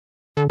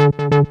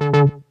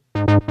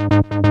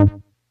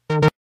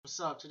What's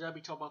up? Today I'll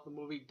be talking about the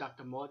movie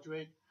Doctor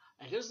Mordrid.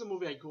 And here's the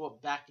movie I grew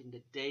up back in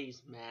the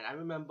days, man. I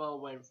remember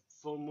when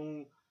Full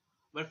Moon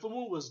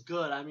was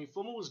good. I mean,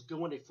 Full Moon was good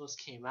when it first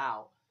came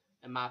out,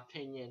 in my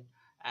opinion.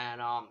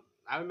 And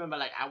I remember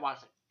like I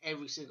watched like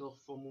every single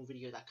Full Moon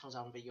video that comes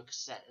out on video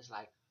cassette. It's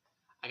like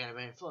I gotta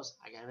rent it first.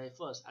 I gotta rent it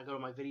first. I go to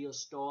my video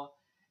store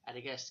and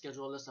I get a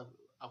scheduled list of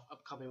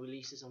upcoming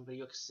releases on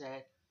video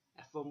cassette.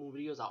 And Full Moon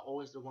videos are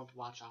always the one to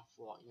watch out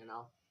for, you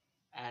know.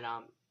 And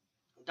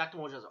Doctor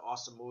Mordrid is an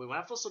awesome movie. When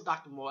I first saw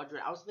Doctor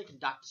Mordrid, I was thinking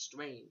Doctor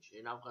Strange,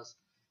 you know, because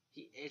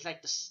it's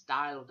like the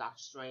style of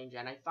Doctor Strange.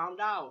 And I found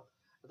out,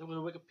 I think it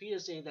was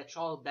Wikipedia saying that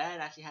Charles Band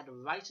actually had the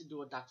right to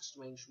do a Doctor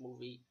Strange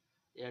movie,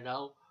 you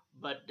know,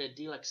 but the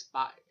deal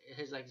expired.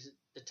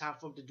 The time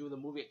for him to do the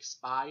movie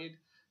expired,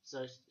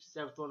 so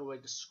instead of throwing away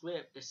the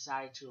script, they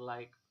decided to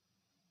like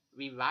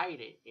rewrite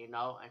it, you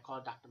know, and call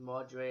it Doctor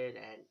Mordrid,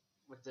 and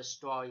with the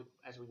story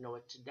as we know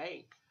it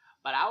today.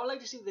 But I would like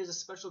to see if there's a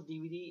special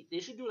DVD. They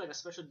should do like a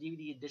special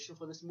DVD edition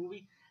for this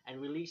movie and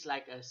release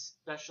like a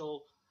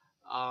special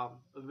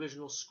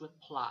original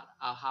script plot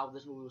of how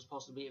this movie was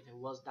supposed to be if it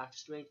was Doctor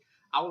Strange.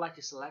 I would like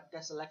to select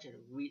that selection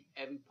and read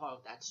every part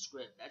of that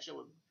script. That shit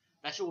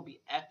would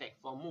be epic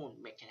for a Moon.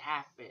 Make it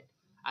happen.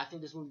 I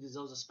think this movie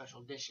deserves a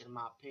special edition, in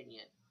my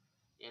opinion.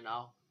 You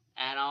know,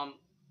 and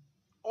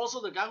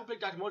also the guy who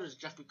played Doctor Mordrid is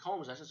Jeffrey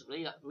Combs. I just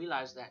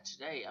realized that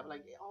today. I'm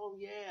like, oh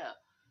yeah,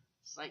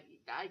 it's like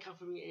the icon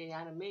for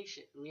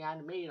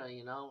reanimator,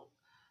 you know,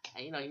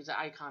 and you know he's an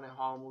icon in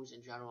horror movies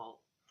in general.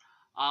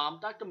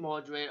 Doctor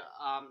Mordrid.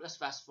 Let's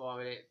fast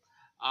forward it.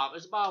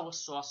 It's about a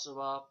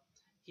sorcerer.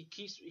 He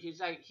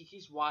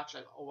keeps watch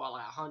like over like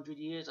 100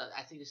 years.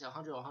 I think they say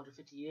 100 or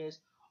 150 years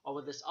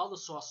over this other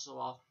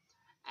sorcerer,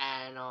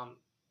 and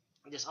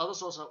this other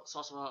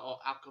sorcerer or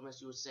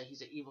alchemist, you would say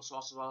he's an evil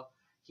sorcerer.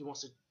 He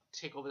wants to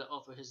take over the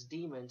earth with his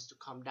demons to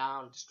come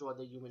down and destroy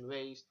the human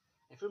race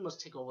and pretty much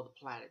take over the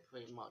planet,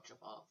 pretty much of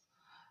Earth.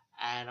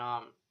 And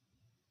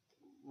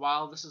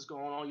while this is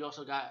going on, you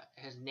also got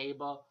his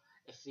neighbor,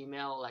 a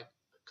female like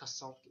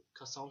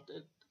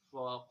consultant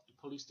for the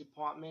police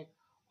department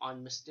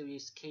on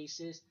mysterious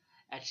cases,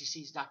 and she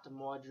sees Doctor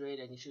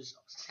Mordrid, and she's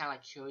kind of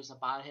like curious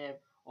about him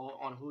or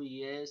on who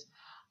he is.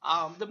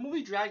 The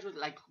movie drags with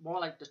like more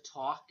like the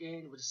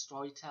talking with the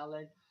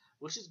storytelling,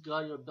 which is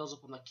good. You know, it builds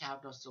up on the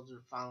characters until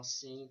the final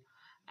scene.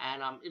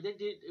 And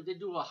if they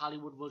do a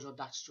Hollywood version of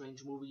Doctor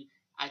Strange movie,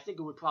 I think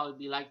it would probably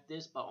be like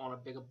this, but on a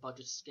bigger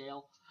budget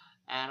scale.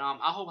 And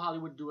I hope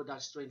Hollywood do a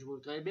Doctor Strange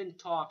movie because they've been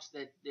talks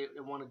that they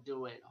want to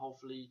do it.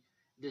 Hopefully,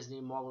 Disney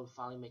and Marvel will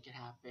finally make it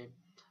happen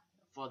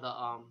for the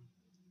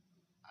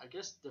I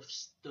guess the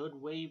third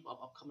wave of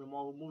upcoming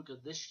Marvel movies.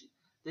 Because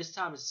this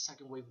time is the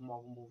second wave of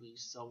Marvel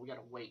movies, so we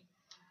gotta wait.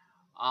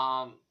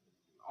 Um,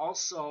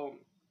 Also,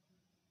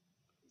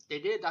 they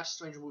did a Doctor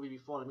Strange movie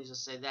before. Let me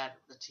just say that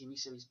the TV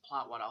series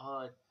plot, what I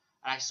heard,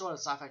 and I saw it on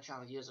Sci-Fi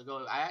Channel years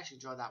ago. I actually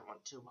enjoyed that one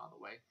too, by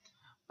the way.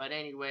 But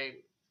anyway,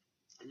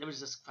 let me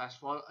just fast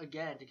forward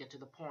again to get to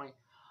the point.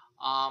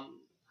 Um,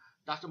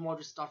 Doctor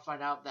Mordrid start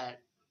find out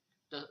that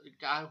the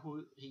guy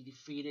who he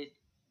defeated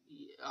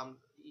um,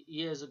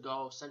 years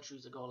ago,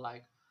 centuries ago,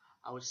 like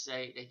I would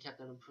say, they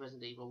kept him in prison.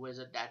 The evil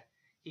wizard that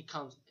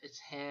it's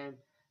him.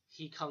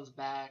 He comes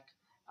back.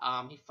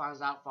 He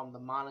finds out from the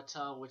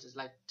monitor, which is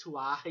like two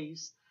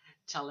eyes,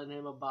 telling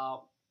him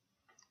about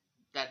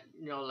that,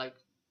 you know, like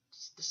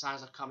the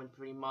signs are coming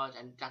pretty much.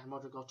 And Dr.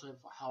 Mordrid goes to him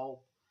for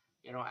help.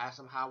 You know, asks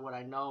him how would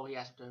I know. He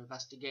asks him to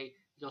investigate.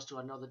 He goes to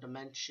another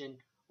dimension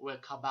where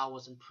Cabal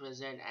was in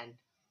prison, and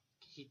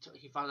he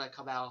found that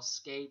Cabal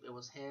escaped. It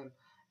was him,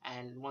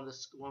 and one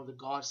of the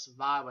guards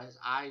survived. But his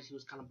eyes, he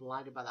was kind of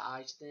blinded by the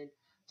eyes thing.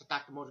 So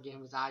Dr. Mordrid gave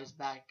him his eyes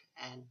back,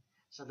 and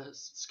so the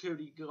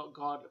security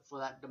guard for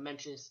that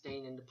dimension is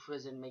staying in the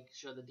prison, making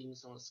sure the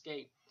demons don't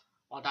escape.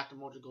 While Dr.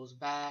 Mordrid goes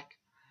back,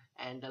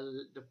 and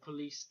the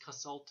police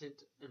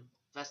consultant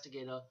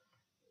investigator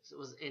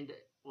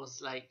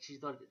was like, she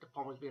thought the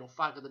apartment was being on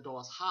fire because the door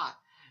was hot.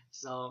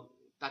 So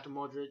Dr.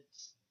 Mordrid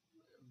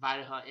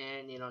invited her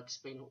in, you know,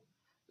 explain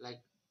like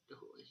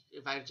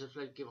invited her to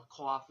like, give her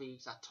coffee,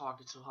 start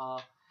talking to her.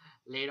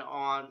 Later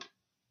on,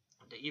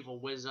 the evil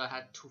wizard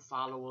had two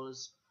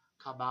followers,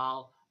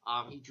 Cabal.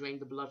 He drained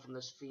the blood from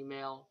this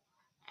female,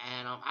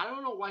 and I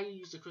don't know why he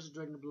used the crystal to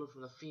drain the blood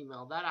from the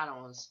female. That I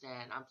don't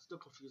understand. I'm still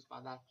confused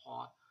by that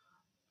part.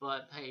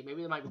 But hey,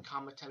 maybe there might be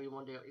commentary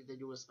one day if they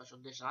do a special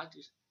edition. I'd like to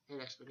hear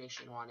an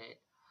explanation on it.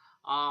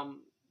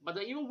 But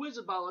the evil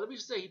wizard, let me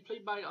just say, he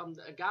played by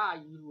a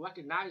guy you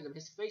recognize him.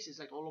 His face is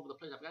like all over the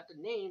place. I forgot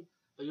the name,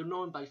 but you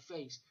know him by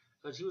face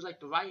because he was like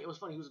the right. It was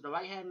funny. He was the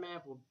right hand man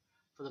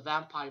for the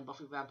vampire in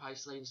Buffy Vampire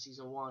Slayer in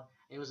season 1, and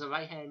he was the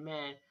right hand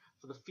man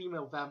for the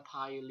female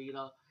vampire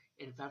leader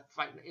in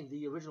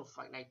the original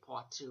Fright Night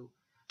Part 2.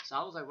 So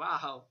I was like,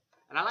 wow.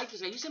 And I like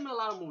this guy. You see him in a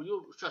lot of movies.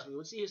 You trust me. When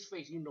you see his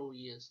face, you know who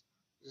he is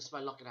just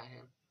by looking at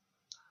him.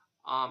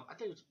 I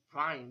think it's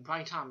Brian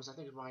Thomas. I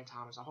think it's Brian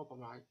Thomas. I hope I'm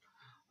right.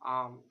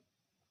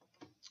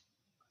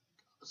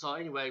 So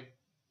anyway,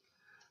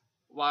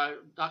 while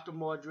Dr.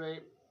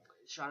 Mordrid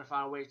is trying to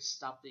find a way to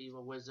stop the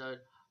evil wizard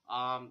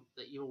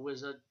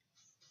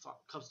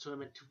comes to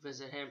him and to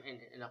visit him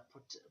in a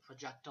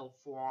projectile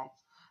form,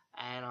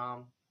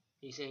 and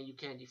he's saying you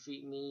can't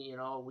defeat me. You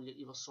know, we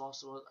evil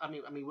sorcerer. I'm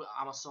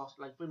a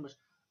sorcerer. Like pretty much,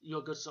 you're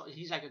a good.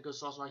 He's like a good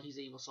sorcerer. He's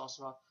an evil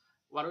sorcerer.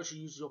 Why don't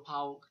you use your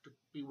power to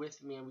be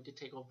with me and we could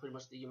take over pretty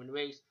much the human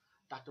race?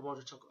 Doctor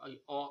Mordrid took an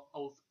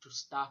oath to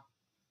stop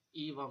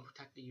evil and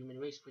protect the human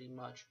race, pretty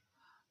much.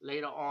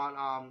 Later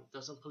on,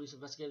 there's some police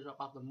investigators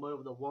about the murder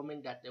of the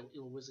woman that the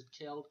evil wizard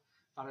killed.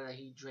 Found out that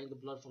he drained the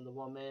blood from the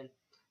woman,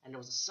 and there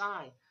was a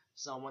sign.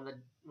 So when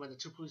the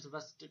two police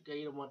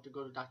investigators wanted to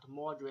go to Doctor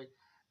Mordrid,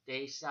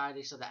 they saw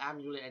the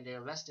amulet and they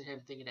arrested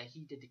him, thinking that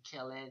he did the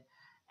killing.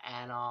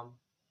 And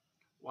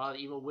while the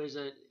evil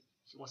wizard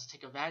he wants to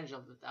take advantage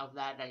of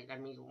that,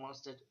 that means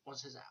once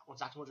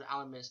Doctor Mordrid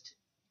Alamis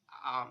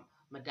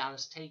medallion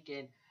is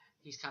taken,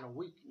 he's kind of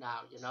weak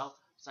now, you know.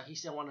 So he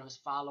sent one of his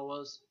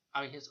followers,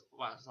 his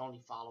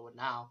only follower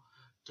now,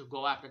 to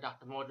go after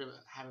Doctor Mordrid,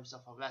 have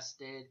himself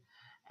arrested,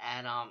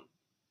 and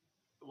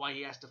while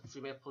he asked the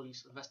female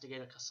police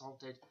investigator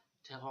consulted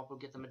to help him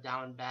get the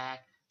medallion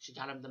back, she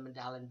got him the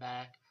medallion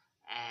back,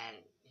 and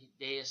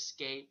they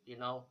escaped, you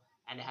know,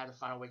 and they had to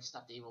find a way to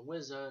stop the evil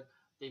wizard.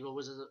 The evil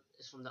wizard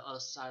is from the other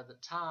side of the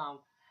town,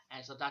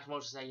 and so Doctor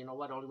Mordrid said, you know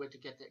what, the only way to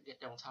get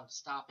there on time to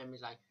stop him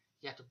is like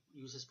he had to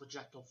use his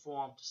projectile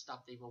form to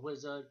stop the evil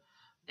wizard.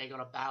 They're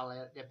gonna battle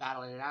it. They're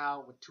battling it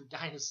out with two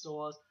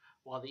dinosaurs,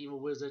 while the evil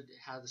wizard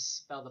has to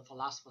spell the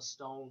Philosopher's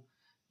Stone.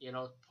 You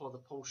know, pour the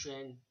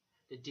potion.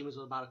 The demons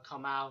were about to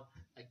come out.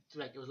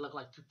 Like it was looking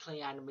like two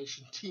clay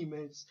animation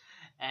demons,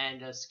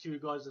 and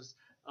security guards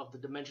of the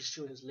dimension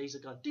shooting his laser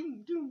gun.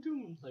 Doom, doom,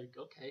 doom. Like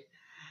okay.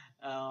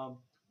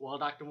 While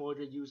Doctor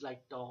Mordrid used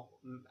like the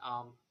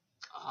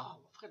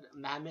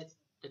mammoth,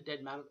 the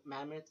dead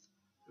mammoth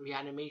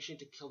reanimation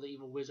to kill the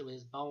evil wizard with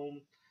his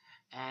bone.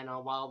 And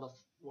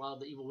while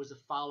the evil wizard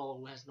follower,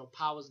 who has no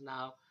powers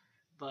now,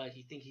 but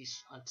he thinks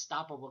he's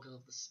unstoppable because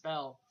of the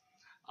spell.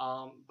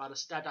 By the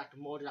stat Dr.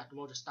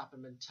 Mordrid stopped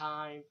him in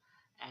time,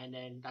 and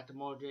then Dr.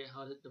 Mordrid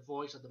heard the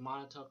voice of the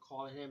monitor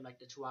calling him, like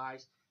the two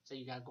eyes, say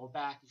you gotta go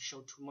back. You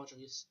showed too much of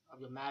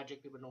your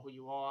magic. People know who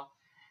you are.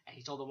 And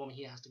he told the woman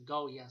he has to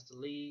go. He has to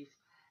leave.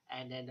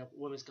 And then the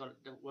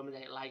woman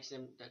that likes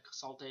him, the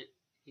consultant,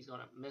 he's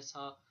gonna miss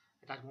her.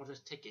 And Dr. Mordrid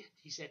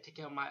said, take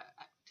care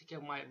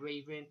of my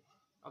raven,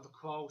 of the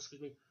crow,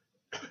 excuse me,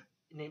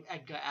 named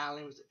Edgar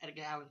Allan. It was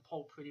Edgar Allan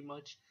Poe, pretty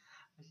much.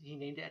 He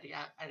named it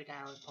Edgar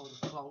Allan Poe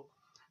the crow.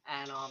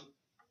 And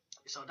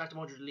so Dr.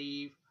 Mordrid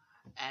leave,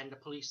 and the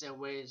police say,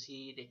 where is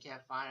he? They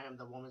can't find him.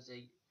 The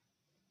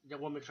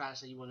woman tries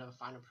to say, you will never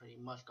find him, pretty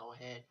much. Go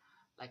ahead,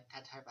 like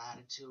that type of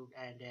attitude.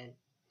 And then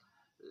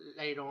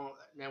later on,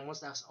 then once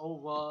that's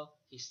over,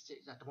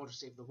 Dr. Mordrid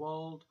saved the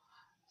world.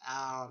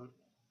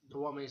 The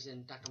woman is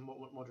in Dr.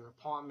 Mordrid's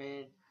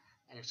apartment,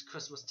 and it's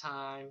Christmas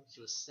time. She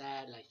was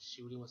sad, like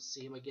she really wants to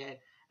see him again.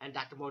 And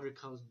Dr. Mordrid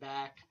comes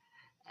back,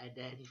 and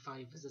then he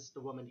finally visits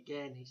the woman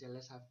again. He said,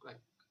 let's have like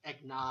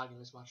eggnog and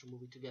let's watch a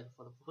movie together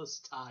for the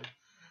first time.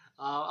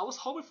 I was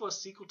hoping for a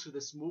sequel to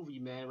this movie,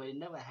 man, but it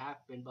never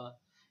happened. But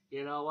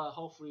you know what?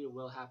 Hopefully it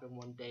will happen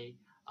one day.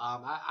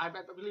 I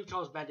believe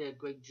Charles Band did a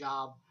great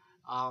job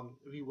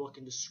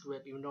reworking the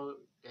script, even though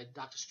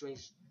Doctor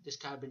Strange, this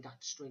could have been Doctor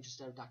Strange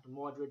instead of Doctor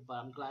Mordrid. But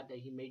I'm glad that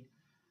he made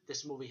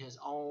this movie his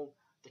own,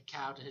 the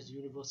character, his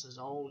universe his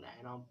own,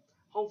 and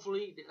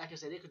hopefully, like I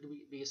said, it could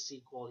be a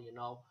sequel, you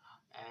know.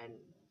 And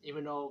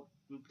even though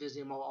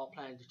Disney are all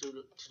planning to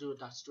do a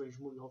Doctor Strange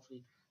movie,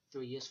 hopefully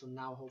 3 years from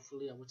now,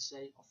 hopefully I would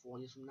say, or 4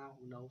 years from now,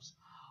 who knows.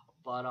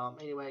 But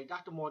anyway,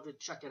 Doctor Mordrid,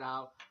 check it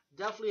out.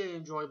 Definitely an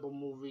enjoyable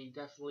movie.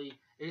 Definitely,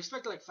 if you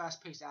expect like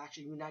fast-paced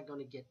action, you're not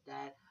gonna get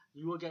that.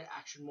 You will get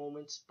action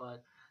moments,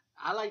 but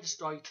I like the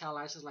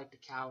storytelling. I just like the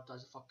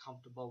characters. I felt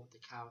comfortable with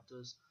the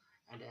characters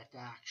and the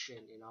action.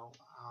 You know,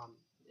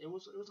 it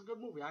was a good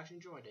movie. I actually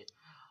enjoyed it.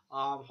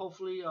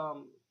 Hopefully,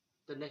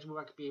 the next movie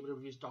I could be able to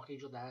review is Dark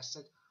Angel: The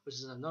Ascent, which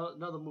is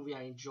another movie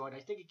I enjoyed.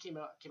 I think it came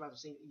out the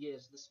same year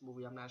as this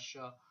movie. I'm not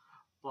sure,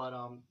 but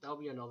that'll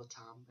be another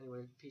time.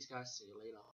 Anyway, peace, guys. See you later.